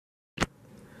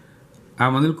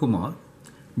I'm Anil Kumar.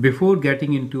 Before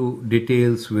getting into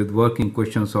details with working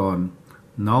questions on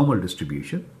normal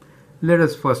distribution, let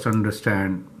us first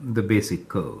understand the basic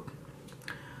curve.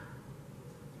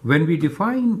 When we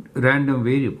define random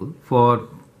variable for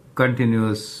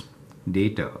continuous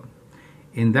data,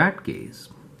 in that case,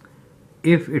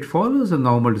 if it follows a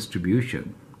normal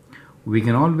distribution, we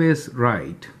can always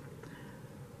write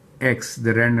x,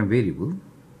 the random variable,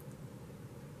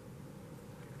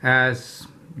 as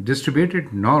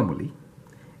distributed normally,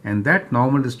 and that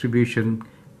normal distribution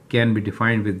can be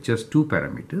defined with just two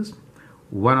parameters.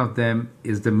 One of them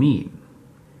is the mean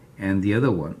and the other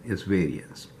one is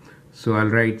variance. So I'll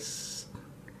write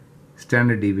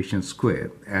standard deviation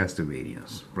square as the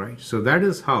variance, right? So that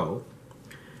is how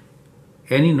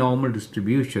any normal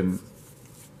distribution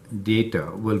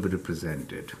data will be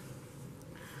represented.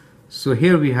 So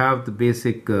here we have the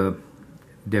basic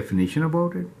definition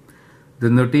about it. The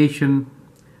notation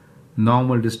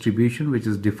normal distribution, which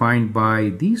is defined by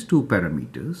these two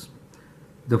parameters.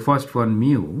 The first one,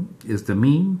 mu, is the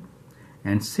mean,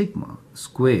 and sigma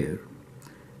square.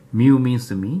 Mu means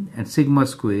the mean and sigma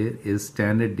square is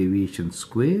standard deviation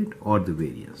squared or the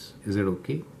variance. Is it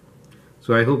okay?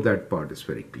 So I hope that part is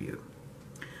very clear.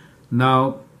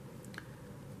 Now,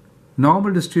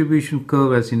 normal distribution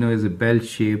curve, as you know, is a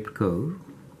bell-shaped curve.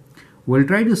 We'll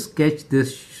try to sketch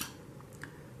this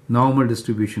normal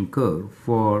distribution curve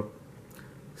for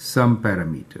some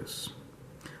parameters.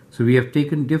 So we have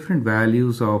taken different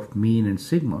values of mean and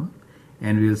sigma,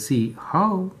 and we'll see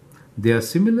how they are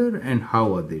similar and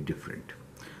how are they different.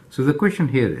 So the question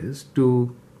here is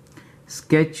to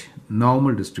sketch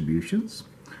normal distributions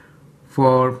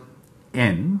for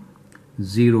n,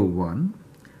 0, 1.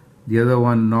 The other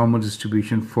one, normal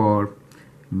distribution for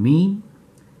mean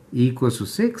equals to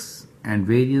 6 and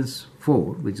variance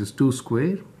 4, which is 2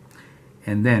 square,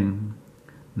 and then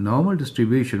normal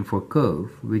distribution for curve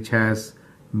which has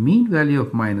mean value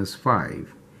of -5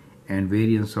 and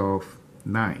variance of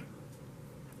 9.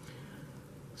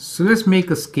 So let's make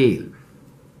a scale.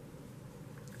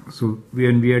 So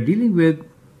when we are dealing with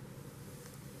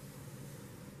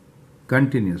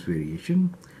continuous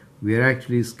variation, we are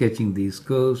actually sketching these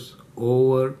curves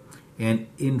over an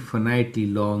infinitely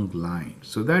long line.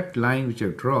 So that line which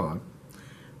I've drawn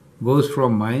goes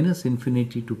from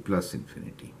 -infinity to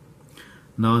 +infinity.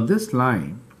 Now this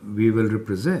line we will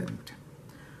represent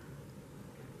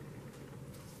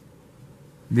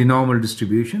the normal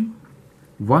distribution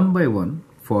one by one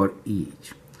for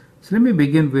each. So let me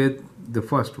begin with the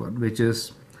first one, which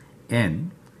is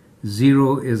n.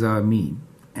 0 is our mean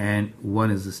and 1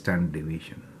 is the standard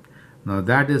deviation. Now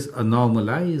that is a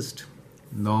normalized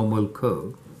normal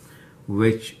curve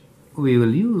which we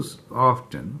will use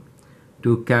often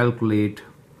to calculate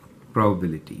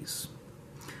probabilities.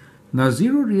 Now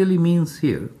 0 really means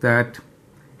here that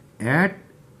at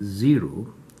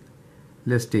 0,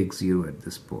 let's take 0 at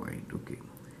this point, okay.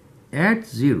 At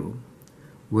 0,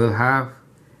 we'll have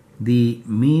the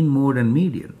mean, mode and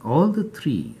median, all the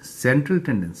three central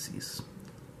tendencies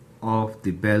of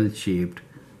the bell-shaped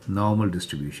normal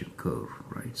distribution curve,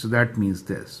 right? So that means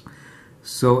this.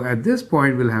 So at this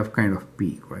point, we'll have kind of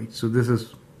peak, right? So this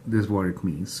is what it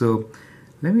means. So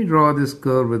let me draw this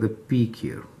curve with a peak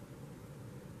here.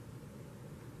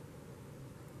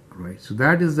 Right, so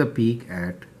that is the peak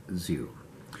at 0.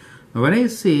 Now when I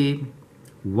say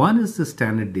 1 is the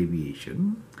standard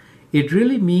deviation, it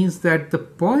really means that the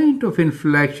point of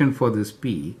inflection for this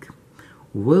peak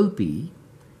will be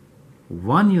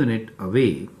 1 unit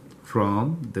away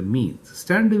from the mean. The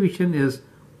standard deviation is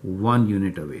 1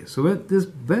 unit away. So with this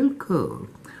bell curve,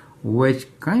 which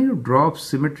kind of drops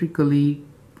symmetrically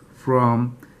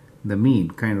from the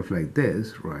mean, kind of like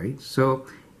this, right? So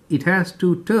it has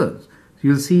two turns.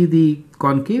 You'll see the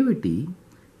concavity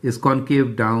is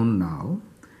concave down now.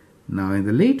 Now in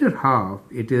the later half,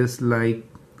 it is like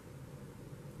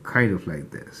kind of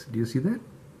like this. Do you see that?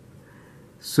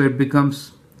 So it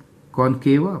becomes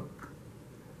concave up.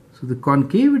 So the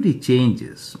concavity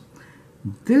changes.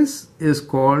 This is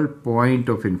called point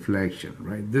of inflection,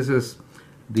 right? This is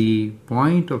the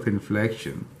point of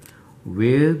inflection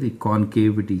where the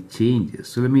concavity changes.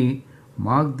 So let me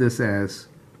mark this as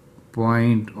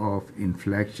point of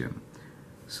inflection.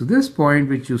 So this point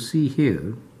which you see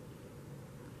here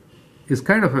is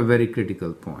kind of a very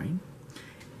critical point,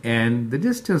 and the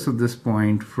distance of this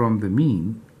point from the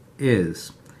mean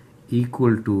is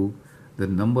equal to the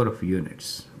number of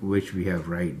units which we have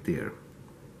right there,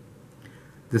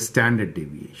 the standard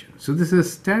deviation. So this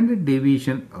is standard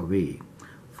deviation away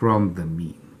from the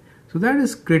mean. So that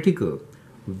is critical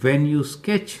when you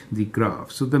sketch the graph.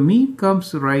 So the mean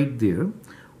comes right there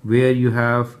where you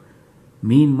have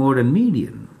mean, mode, and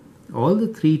median, all the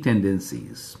three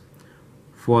tendencies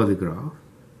for the graph,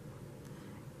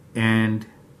 and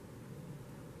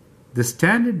the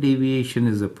standard deviation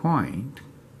is a point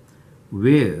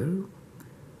where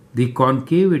the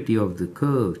concavity of the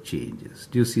curve changes.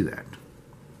 Do you see that?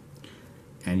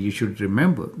 And you should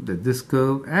remember that this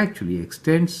curve actually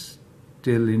extends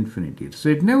till infinity. So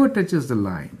it never touches the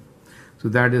line. So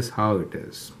that is how it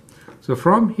is. So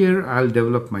from here I'll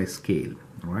develop my scale,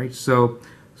 right? So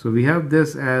we have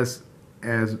this as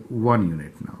 1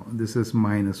 unit now. This is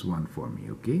 -1 for me,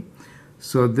 okay?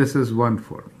 So this is 1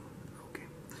 for me, okay?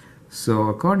 So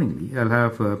accordingly I'll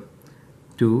have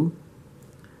 2,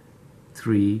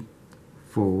 3,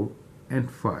 4, and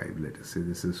 5. Let us say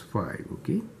this is 5,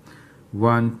 okay?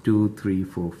 1, 2, 3,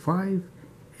 4, 5,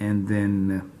 and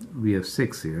then we have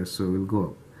 6 here, so we'll go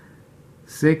up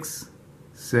 6,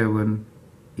 7,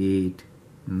 8,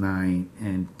 9,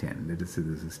 and 10. Let us say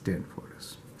this is 10 for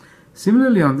us.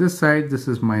 Similarly, on this side, this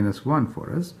is -1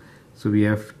 for us, so we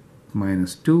have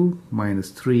 -2,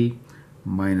 -3,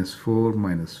 -4,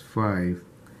 -5.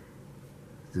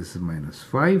 This is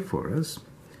 -5 for us,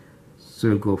 so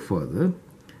we'll go further,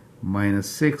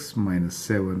 -6,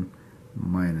 -7,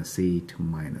 -8,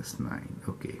 -9.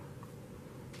 Okay,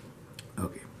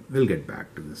 we'll get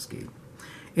back to the scale.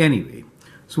 Anyway,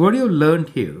 so what you've learned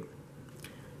here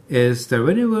is that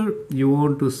whenever you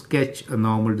want to sketch a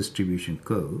normal distribution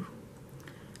curve,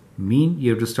 mean, you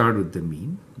have to start with the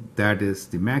mean, that is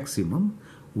the maximum,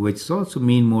 which is also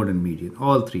mean, mode, and median.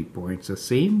 All 3 points are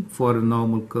same for a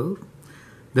normal curve.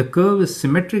 The curve is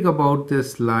symmetric about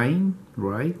this line,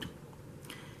 right?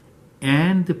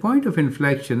 And the point of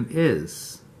inflection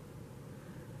is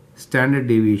standard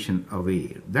deviation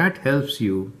aware. That helps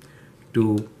you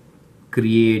to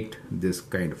create this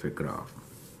kind of a graph.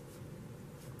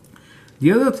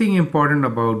 The other thing important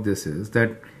about this is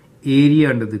that area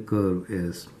under the curve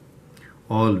is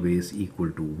always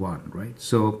equal to 1, right?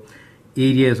 So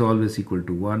area is always equal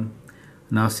to 1.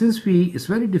 Now since it's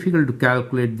very difficult to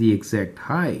calculate the exact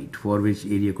height for which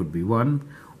area could be 1,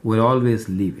 we'll always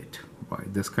leave it by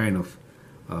this kind of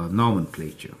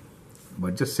nomenclature.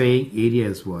 But just saying area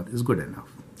is 1 is good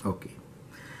enough. Okay.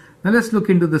 Now let's look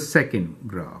into the second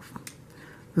graph.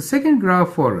 The second graph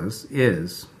for us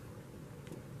is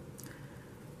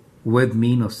with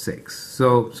mean of 6.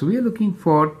 So we are looking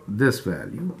for this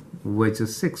value, which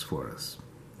is 6 for us.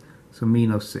 So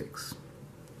mean of 6.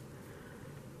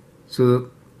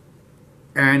 So,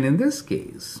 and in this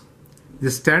case, the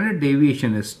standard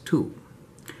deviation is 2.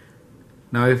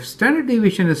 Now if standard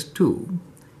deviation is 2,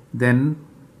 then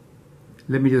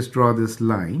let me just draw this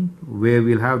line where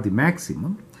we'll have the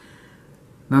maximum.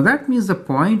 Now that means the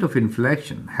point of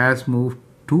inflection has moved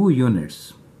 2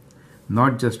 units,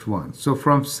 not just 1. So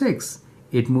from 6,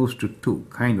 it moves to 2,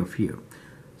 kind of here.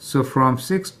 So from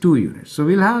 6, 2 units. So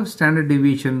we'll have standard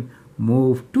deviation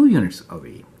move 2 units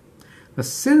away. But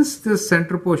since this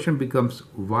center portion becomes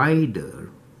wider,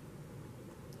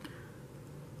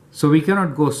 so we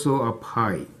cannot go so up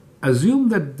high. Assume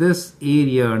that this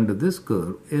area under this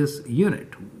curve is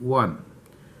unit, 1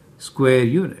 square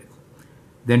unit.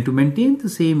 Then to maintain the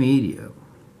same area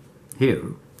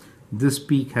here, this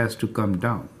peak has to come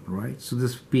down, right? So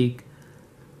this peak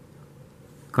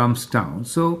comes down.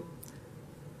 So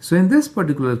in this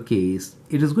particular case,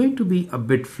 it is going to be a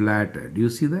bit flatter. Do you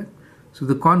see that? So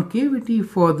the concavity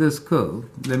for this curve,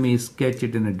 let me sketch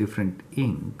it in a different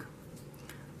ink.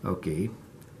 Okay,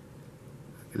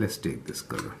 let's take this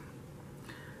color.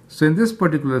 So in this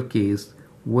particular case,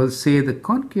 we'll say the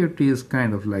concavity is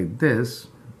kind of like this,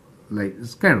 like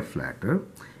it's kind of flatter,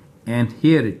 and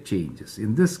here it changes.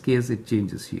 In this case, it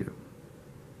changes here.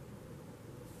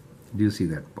 Do you see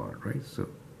that part, right? So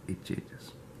it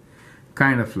changes,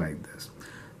 kind of like this.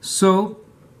 So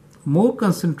more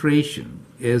concentration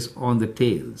is on the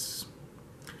tails.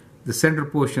 The center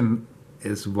portion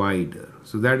is wider.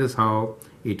 So that is how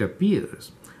it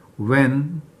appears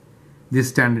when the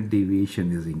standard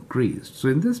deviation is increased. So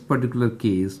in this particular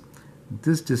case,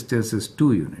 this distance is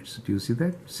 2 units. Do you see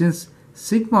that? Since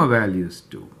sigma value is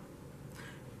 2.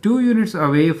 2 units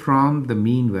away from the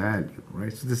mean value,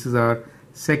 right? So this is our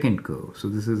second curve. So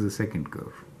this is the second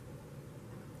curve.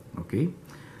 Okay.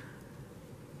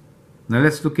 Now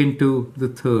let's look into the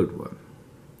third one.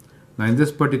 Now in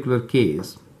this particular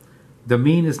case, the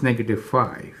mean is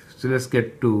 -5. So let's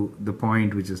get to the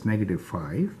point which is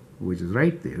 -5, which is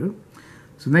right there.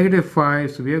 So -5,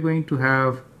 so we are going to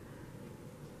have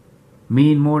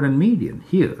mean, mode, and median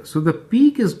here. So the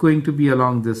peak is going to be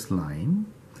along this line.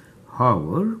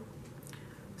 However,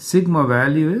 sigma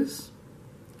value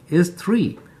is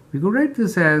 3. We could write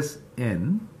this as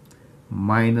n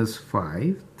minus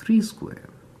 5, 3 square,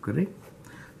 correct?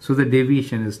 So the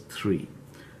deviation is 3.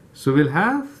 So we'll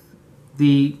have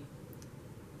the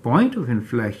point of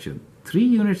inflection 3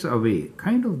 units away,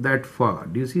 kind of that far.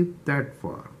 Do you see that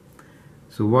far?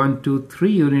 So 1, 2,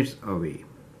 3 units away.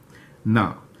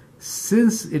 Now,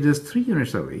 since it is 3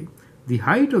 units away, the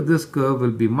height of this curve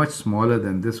will be much smaller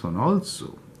than this one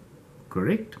also,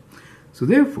 correct? So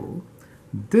therefore,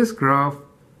 this graph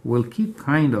will keep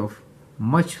kind of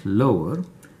much lower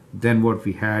than what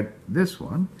we had this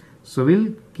one. So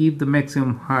we'll keep the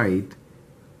maximum height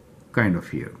kind of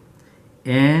here.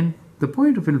 And the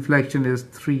point of inflection is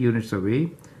 3 units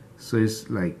away. So it's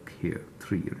like here,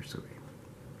 3 units away.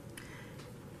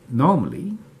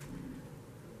 Normally,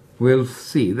 we'll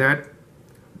see that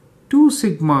 2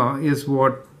 sigma is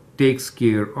what takes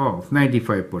care of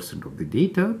 95% of the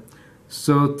data.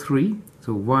 So 3,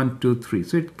 so 1, 2, 3.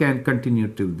 So it can continue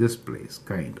till this place,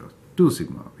 kind of, 2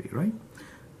 sigma away, right?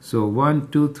 So 1,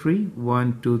 2, 3,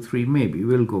 1, 2, 3, maybe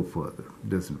we'll go further,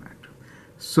 doesn't matter.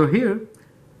 So here,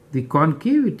 the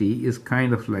concavity is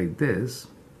kind of like this,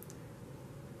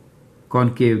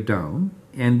 concave down,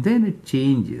 and then it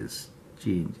changes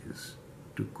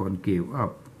to concave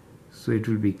up. So it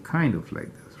will be kind of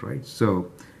like this, right?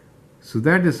 So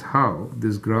that is how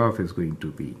this graph is going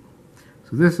to be.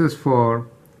 So this is for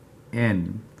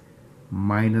n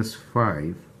minus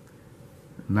 5,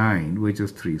 9, which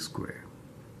is 3 square.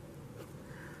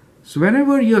 So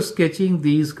whenever you're sketching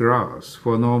these graphs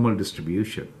for normal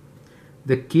distribution,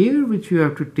 the care which you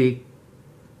have to take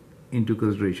into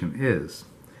consideration is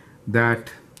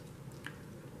that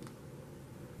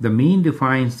the mean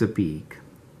defines the peak,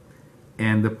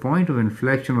 and the point of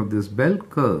inflection of this bell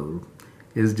curve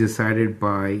is decided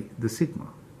by the sigma.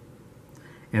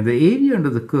 And the area under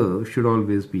the curve should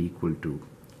always be equal to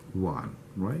 1,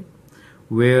 right?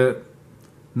 Where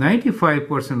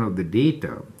 95% of the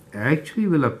data actually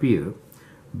will appear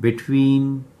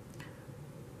between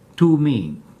 2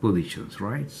 mean positions,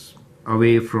 right?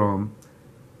 Away from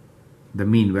the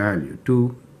mean value,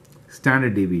 2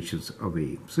 standard deviations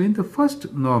away. So in the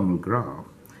first normal graph,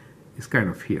 it's kind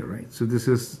of here, right? So this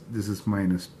is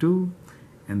minus 2,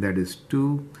 and that is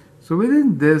 2. So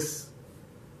within this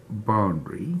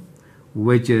boundary,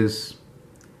 which is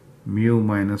mu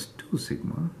minus 2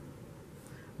 sigma,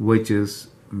 which is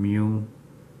mu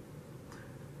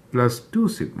plus 2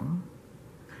 sigma,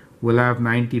 we'll have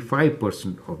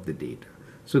 95% of the data.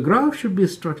 So graph should be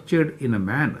structured in a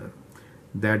manner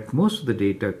that most of the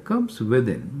data comes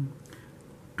within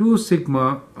 2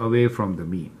 sigma away from the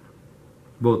mean,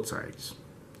 both sides.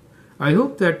 I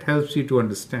hope that helps you to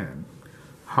understand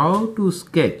how to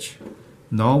sketch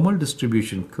normal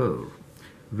distribution curve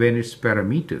when its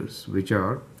parameters, which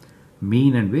are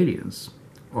mean and variance,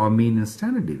 or mean and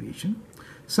standard deviation.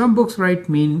 Some books write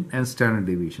mean and standard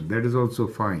deviation. That is also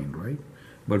fine, right?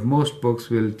 But most books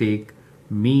will take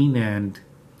mean and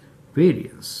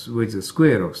variance, which is the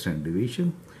square of standard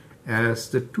deviation, as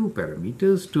the 2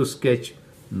 parameters to sketch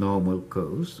normal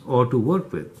curves or to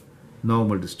work with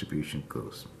normal distribution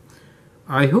curves.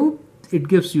 I hope it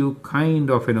gives you kind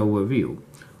of an overview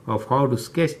of how to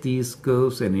sketch these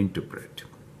curves and interpret.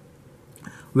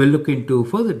 We'll look into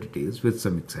further details with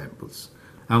some examples.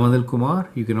 I'm Anil Kumar.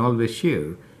 You can always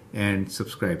share and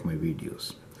subscribe my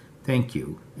videos. Thank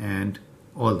you and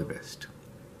all the best.